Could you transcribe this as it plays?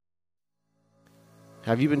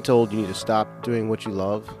Have you been told you need to stop doing what you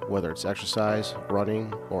love, whether it's exercise,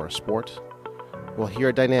 running, or a sport? Well, here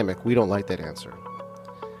at Dynamic, we don't like that answer.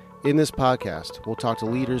 In this podcast, we'll talk to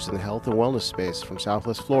leaders in the health and wellness space from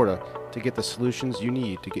Southwest Florida to get the solutions you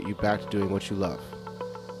need to get you back to doing what you love.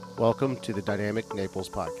 Welcome to the Dynamic Naples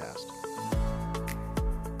Podcast.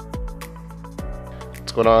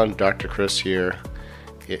 What's going on? Dr. Chris here.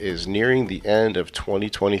 It is nearing the end of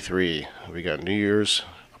 2023. We got New Year's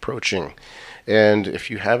approaching. And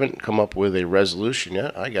if you haven't come up with a resolution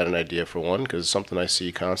yet, I got an idea for one because it's something I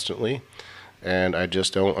see constantly and I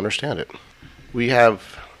just don't understand it. We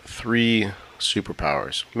have 3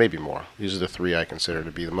 superpowers, maybe more. These are the 3 I consider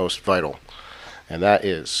to be the most vital, and that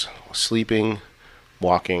is sleeping,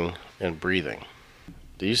 walking, and breathing.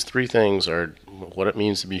 These 3 things are what it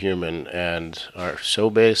means to be human and are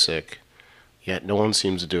so basic, yet no one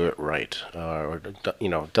seems to do it right, or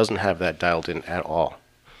doesn't have that dialed in at all.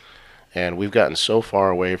 And we've gotten so far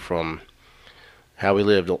away from how we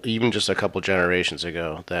lived even just a couple generations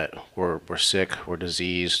ago that we're sick, we're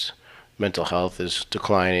diseased, mental health is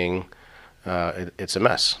declining. It's a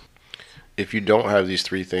mess. If you don't have these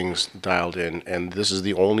 3 things dialed in, and this is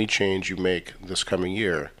the only change you make this coming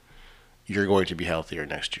year, you're going to be healthier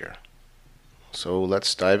next year. So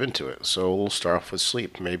let's dive into it. So we'll start off with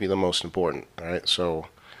sleep, maybe the most important. All right. So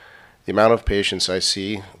the amount of patients I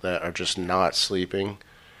see that are just not sleeping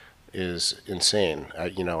is insane. I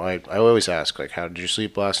always ask, like, how did you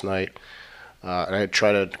sleep last night? And I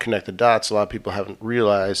try to connect the dots. A lot of people haven't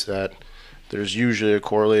realized that there's usually a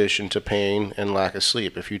correlation to pain and lack of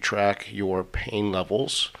sleep. If you track your pain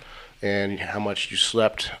levels and how much you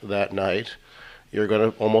slept that night, you're going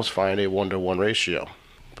to almost find a 1-to-1 ratio.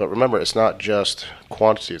 But remember, it's not just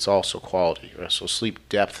quantity, it's also quality. Right? So sleep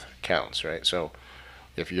depth counts, right? So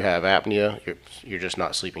if you have apnea, you're just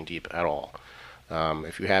not sleeping deep at all.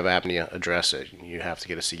 If you have apnea, address it. You have to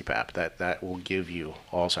get a CPAP. That will give you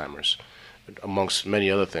Alzheimer's, amongst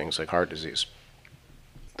many other things like heart disease.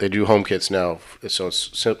 They do home kits now, so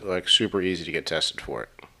it's super easy to get tested for it.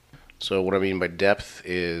 So what I mean by depth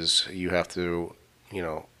is you have to,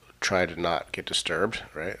 try to not get disturbed,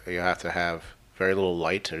 right? You have to have very little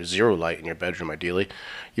light or 0 light in your bedroom, ideally.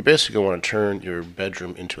 You basically want to turn your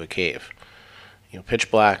bedroom into a cave.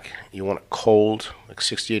 Pitch black, you want it cold, like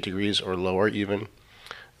 68 degrees or lower even.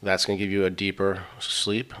 That's going to give you a deeper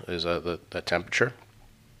sleep, is the temperature.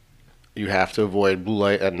 You have to avoid blue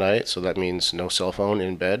light at night, so that means no cell phone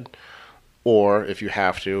in bed. Or if you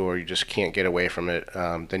have to, or you just can't get away from it,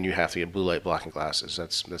 then you have to get blue light blocking glasses.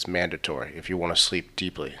 That's mandatory if you want to sleep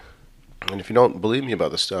deeply. And if you don't believe me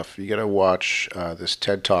about this stuff, you got to watch this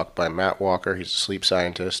TED Talk by Matt Walker. He's a sleep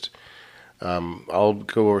scientist. I'll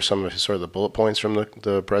go over some of the bullet points from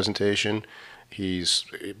the presentation. He's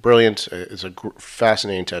brilliant. It's a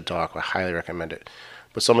fascinating TED Talk. I highly recommend it.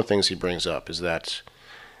 But some of the things he brings up is that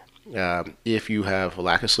if you have a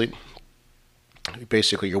lack of sleep,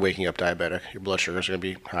 basically you're waking up diabetic. Your blood sugars are going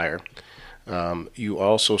to be higher. You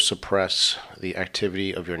also suppress the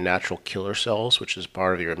activity of your natural killer cells, which is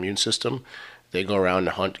part of your immune system. They go around and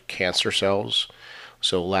hunt cancer cells.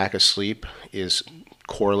 So lack of sleep is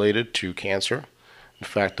correlated to cancer. In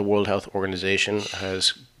fact, the World Health Organization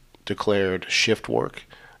has declared shift work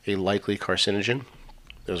a likely carcinogen.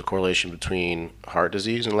 There's a correlation between heart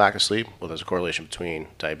disease and lack of sleep. Well, there's a correlation between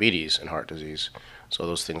diabetes and heart disease. So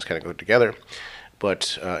those things kind of go together.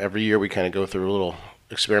 But every year we kind of go through a little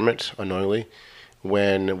experiment, unknowingly.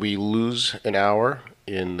 When we lose an hour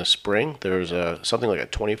in the spring, there's something like a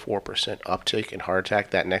 24% uptick in heart attack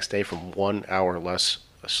that next day from 1 hour less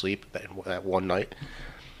asleep that one night.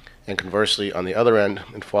 And conversely, on the other end,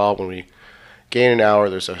 in fall, when we gain an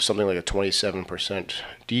hour, there's something like a 27%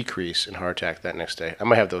 decrease in heart attack that next day. I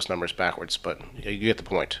might have those numbers backwards, but you get the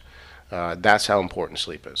point. That's how important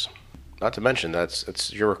sleep is. Not to mention,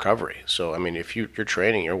 it's your recovery. So, I mean, if you're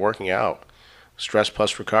training, you're working out, stress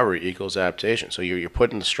plus recovery equals adaptation. So you're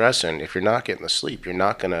putting the stress in. If you're not getting the sleep, you're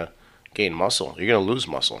not going to gain muscle. You're going to lose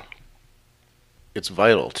muscle. It's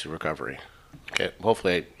vital to recovery. Okay,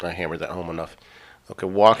 hopefully I hammered that home enough. Okay,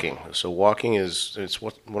 walking. So walking it's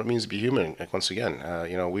what it means to be human. Like, once again,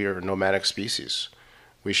 we are a nomadic species.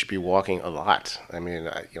 We should be walking a lot. I mean,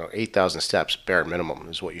 8,000 steps bare minimum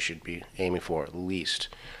is what you should be aiming for at least.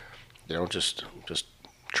 Just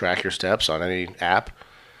track your steps on any app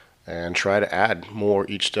and try to add more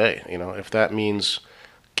each day. If that means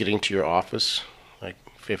getting to your office like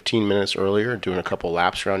 15 minutes earlier, doing a couple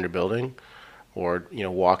laps around your building, or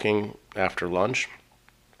walking after lunch.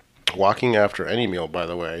 Walking after any meal, by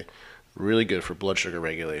the way, really good for blood sugar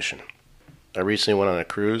regulation. I recently went on a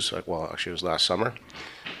cruise, well, actually it was last summer,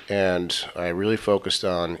 and I really focused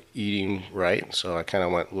on eating right. So I kind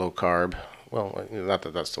of went low carb. Well, not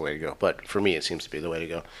that that's the way to go, but for me it seems to be the way to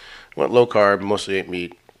go. Went low carb, mostly ate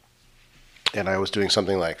meat, and I was doing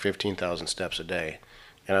something like 15,000 steps a day,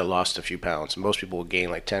 and I lost a few pounds. Most people will gain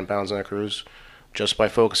like 10 pounds on a cruise just by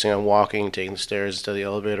focusing on walking, taking the stairs to the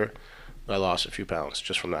elevator. I lost a few pounds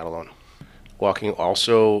just from that alone. Walking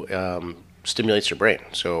also stimulates your brain.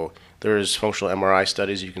 So there's functional MRI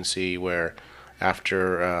studies you can see where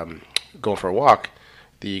after going for a walk,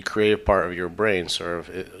 the creative part of your brain sort of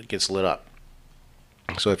it gets lit up.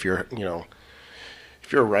 So if you're,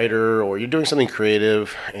 if you're a writer or you're doing something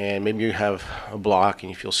creative and maybe you have a block and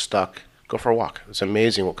you feel stuck, go for a walk. It's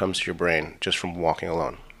amazing what comes to your brain just from walking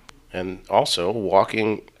alone. And also,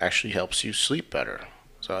 walking actually helps you sleep better.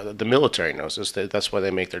 So the military knows this. That's why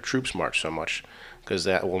they make their troops march so much, because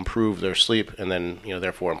that will improve their sleep and then,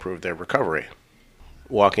 therefore improve their recovery.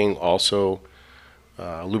 Walking also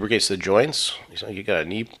lubricates the joints. You got a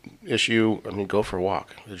knee issue, go for a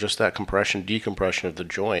walk. Just that compression, decompression of the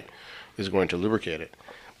joint is going to lubricate it.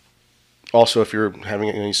 Also, if you're having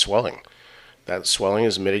any swelling, that swelling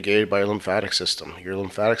is mitigated by your lymphatic system. Your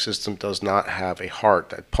lymphatic system does not have a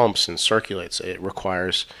heart that pumps and circulates. It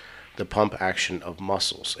requires the pump action of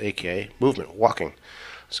muscles, aka movement, walking.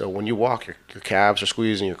 So when you walk, your calves are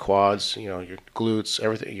squeezing, your quads, your glutes,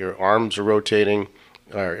 everything, your arms are rotating,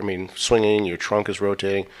 swinging, your trunk is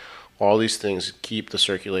rotating. All these things keep the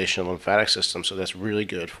circulation of the lymphatic system, so that's really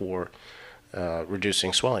good for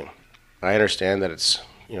reducing swelling. I understand that it's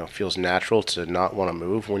feels natural to not want to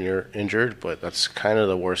move when you're injured, but that's kind of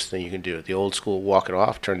the worst thing you can do. The old school walk it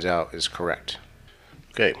off turns out is correct.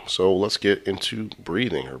 Okay, so let's get into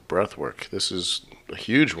breathing or breath work. This is a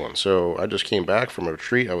huge one. So I just came back from a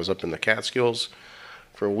retreat. I was up in the Catskills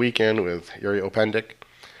for a weekend with Yuri Opendik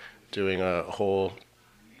doing a whole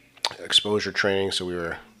exposure training. So we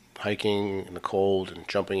were hiking in the cold and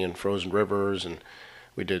jumping in frozen rivers, and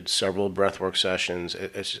we did several breathwork sessions.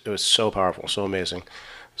 It was so powerful, so amazing.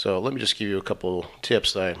 So let me just give you a couple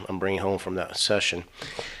tips that I'm bringing home from that session.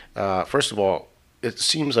 First of all, it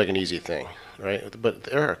seems like an easy thing, right? But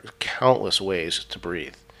there are countless ways to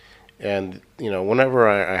breathe. And, whenever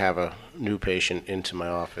I have a new patient into my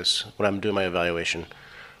office, when I'm doing my evaluation,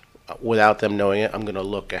 without them knowing it, I'm going to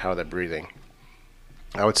look at how they're breathing.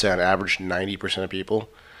 I would say on average, 90% of people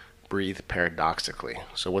breathe paradoxically.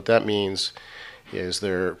 So what that means is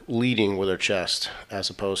they're leading with their chest as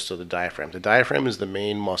opposed to the diaphragm. The diaphragm is the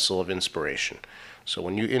main muscle of inspiration. So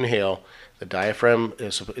when you inhale, the diaphragm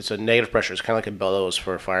it's a negative pressure. It's kind of like a bellows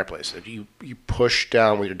for a fireplace. If you push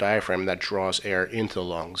down with your diaphragm, that draws air into the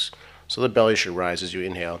lungs. So the belly should rise as you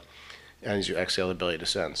inhale, and as you exhale, the belly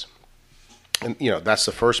descends. And that's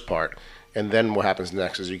the first part. And then what happens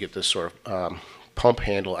next is you get this sort of pump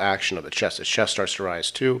handle action of the chest. The chest starts to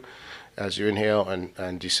rise too as you inhale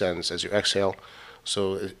and descends as you exhale.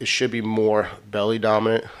 So it should be more belly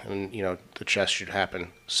dominant, and the chest should happen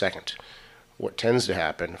second. What tends to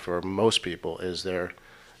happen for most people is they're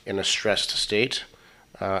in a stressed state,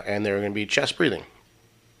 and they're going to be chest breathing.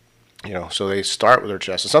 So they start with their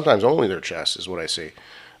chest, and sometimes only their chest is what I see,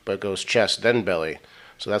 but it goes chest then belly.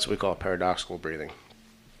 So that's what we call paradoxical breathing.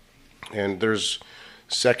 And there's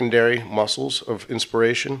secondary muscles of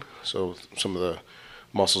inspiration. So some of the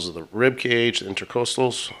muscles of the rib cage, the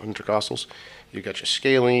intercostals. You got your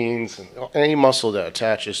scalenes, and any muscle that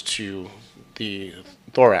attaches to the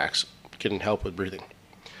thorax can help with breathing.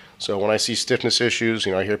 So when I see stiffness issues,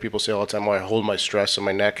 I hear people say all the time, "Oh, I hold my stress in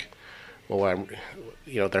my neck." Well,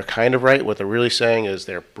 they're kind of right. What they're really saying is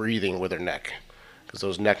they're breathing with their neck, because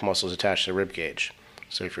those neck muscles attach to the rib cage.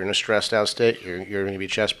 So if you're in a stressed out state, you're going to be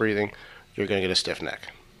chest breathing. You're going to get a stiff neck.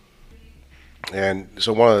 And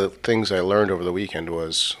so one of the things I learned over the weekend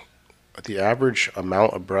was the average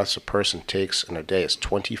amount of breaths a person takes in a day is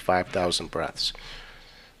 25,000 breaths.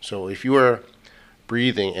 So if you are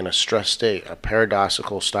breathing in a stressed state, a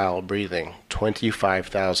paradoxical style of breathing,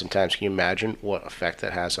 25,000 times, can you imagine what effect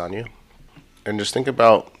that has on you? And just think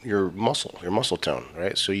about your muscle tone,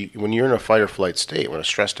 right? So when you're in a fight or flight state, when a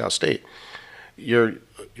stressed out state, your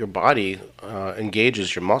body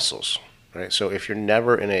engages your muscles, right? So if you're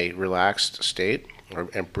never in a relaxed state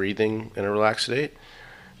and breathing in a relaxed state,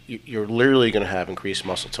 you're literally going to have increased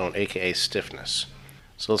muscle tone, aka stiffness.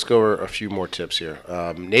 So let's go over a few more tips here.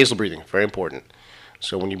 Nasal breathing, very important.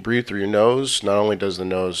 So when you breathe through your nose, not only does the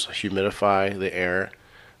nose humidify the air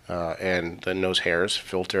and the nose hairs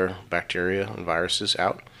filter bacteria and viruses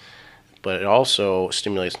out, but it also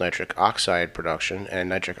stimulates nitric oxide production, and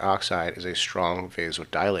nitric oxide is a strong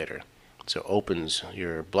vasodilator. So it opens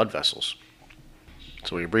your blood vessels.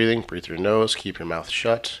 So when you're breathing, breathe through your nose, keep your mouth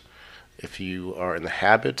shut. If you are in the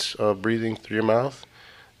habit of breathing through your mouth,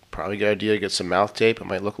 probably a good idea to get some mouth tape. It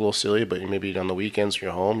might look a little silly, but maybe on the weekends when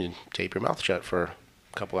you're home, you tape your mouth shut for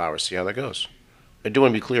a couple hours, see how that goes. I do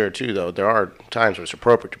want to be clear, too, though. There are times where it's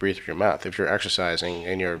appropriate to breathe through your mouth. If you're exercising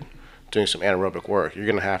and you're doing some anaerobic work, you're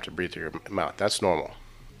going to have to breathe through your mouth. That's normal.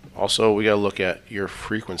 Also, we got to look at your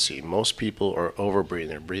frequency. Most people are overbreathing.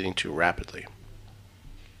 They're breathing too rapidly.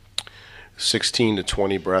 16 to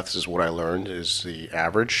 20 breaths is what I learned is the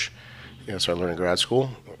average. That's what I learned in grad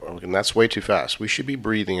school. And that's way too fast. We should be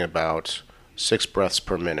breathing about 6 breaths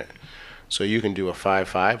per minute. So you can do a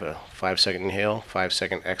 5-5, a 5-second inhale,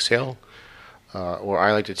 5-second exhale. Or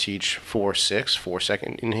I like to teach 4-6,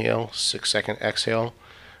 4-second inhale, 6-second exhale.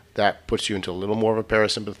 That puts you into a little more of a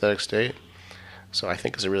parasympathetic state. So I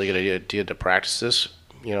think it's a really good idea to practice this,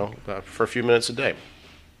 for a few minutes a day,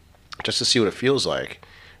 just to see what it feels like,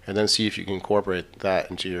 and then see if you can incorporate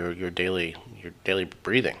that into your daily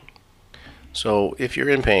breathing. So if you're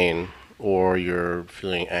in pain or you're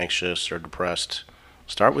feeling anxious or depressed,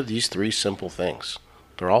 start with these 3 simple things.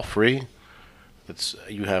 They're all free.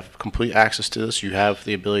 You have complete access to this. You have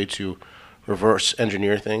the ability to reverse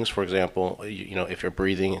engineer things. For example, if you're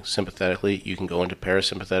breathing sympathetically, you can go into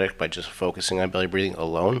parasympathetic by just focusing on belly breathing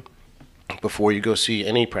alone. Before you go see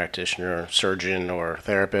any practitioner, surgeon, or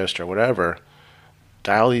therapist, or whatever,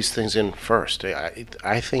 dial these things in first.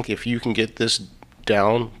 I think if you can get this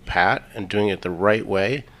down pat and doing it the right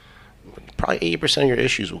way, probably 80% of your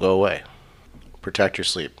issues will go away. Protect your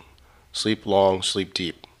sleep. Sleep long, sleep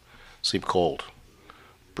deep, sleep cold.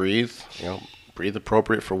 Breathe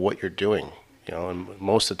appropriate for what you're doing. And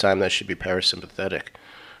most of the time that should be parasympathetic.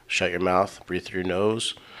 Shut your mouth, breathe through your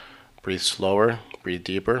nose, breathe slower, breathe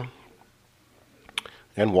deeper,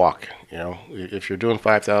 and walk. If you're doing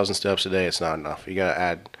 5,000 steps a day, it's not enough. You got to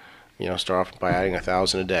add, start off by adding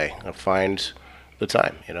 1,000 a day and find the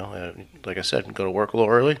time. Like I said, go to work a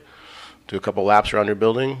little early, do a couple laps around your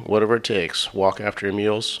building, whatever it takes. Walk after your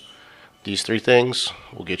meals. These 3 things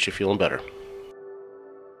will get you feeling better.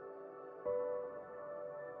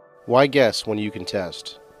 Why guess when you can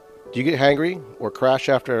test? Do you get hangry or crash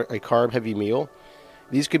after a carb-heavy meal?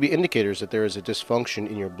 These could be indicators that there is a dysfunction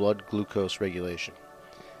in your blood glucose regulation.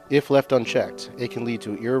 If left unchecked, it can lead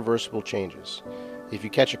to irreversible changes. If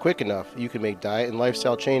you catch it quick enough, you can make diet and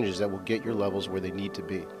lifestyle changes that will get your levels where they need to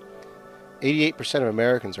be. 88% of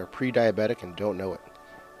Americans are pre-diabetic and don't know it.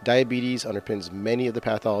 Diabetes underpins many of the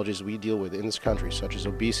pathologies we deal with in this country, such as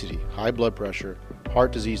obesity, high blood pressure,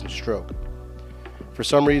 heart disease, and stroke. For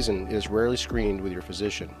some reason, it is rarely screened with your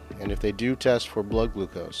physician, and if they do test for blood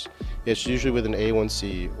glucose, it's usually with an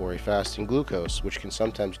A1C or a fasting glucose, which can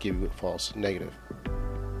sometimes give you a false negative.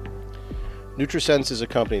 NutriSense is a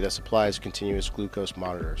company that supplies continuous glucose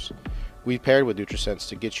monitors. We've paired with NutriSense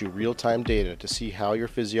to get you real-time data to see how your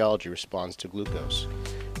physiology responds to glucose.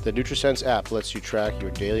 The NutriSense app lets you track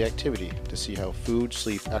your daily activity to see how food,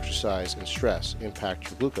 sleep, exercise, and stress impact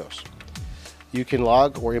your glucose. You can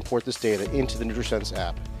log or import this data into the NutriSense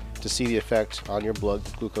app to see the effect on your blood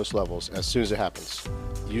glucose levels as soon as it happens.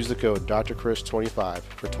 Use the code DrChris25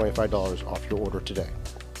 for $25 off your order today.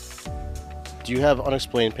 Do you have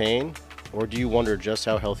unexplained pain, or do you wonder just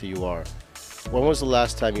how healthy you are? When was the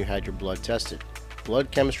last time you had your blood tested? Blood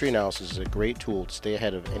chemistry analysis is a great tool to stay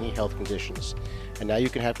ahead of any health conditions, and now you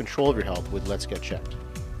can have control of your health with Let's Get Checked.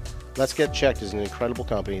 Let's Get Checked is an incredible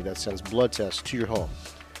company that sends blood tests to your home.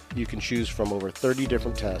 You can choose from over 30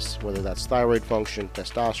 different tests, whether that's thyroid function,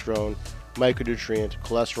 testosterone, micronutrient,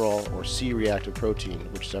 cholesterol, or C-reactive protein,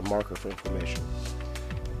 which is a marker for inflammation.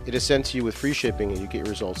 It is sent to you with free shipping and you get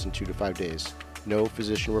results in 2 to 5 days. No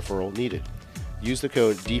physician referral needed. Use the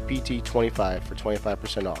code DPT25 for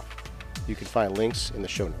 25% off. You can find links in the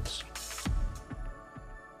show notes.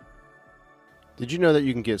 Did you know that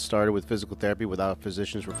you can get started with physical therapy without a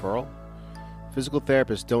physician's referral? Physical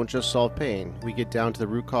therapists don't just solve pain, we get down to the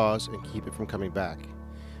root cause and keep it from coming back.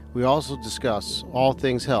 We also discuss all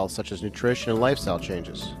things health, such as nutrition and lifestyle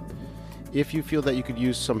changes. If you feel that you could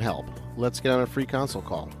use some help, let's get on a free consult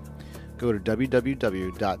call. Go to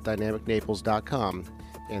www.dynamicnaples.com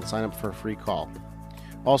and sign up for a free call.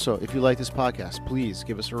 Also, if you like this podcast, please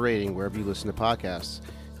give us a rating wherever you listen to podcasts.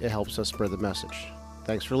 It helps us spread the message.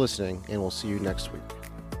 Thanks for listening, and we'll see you next week.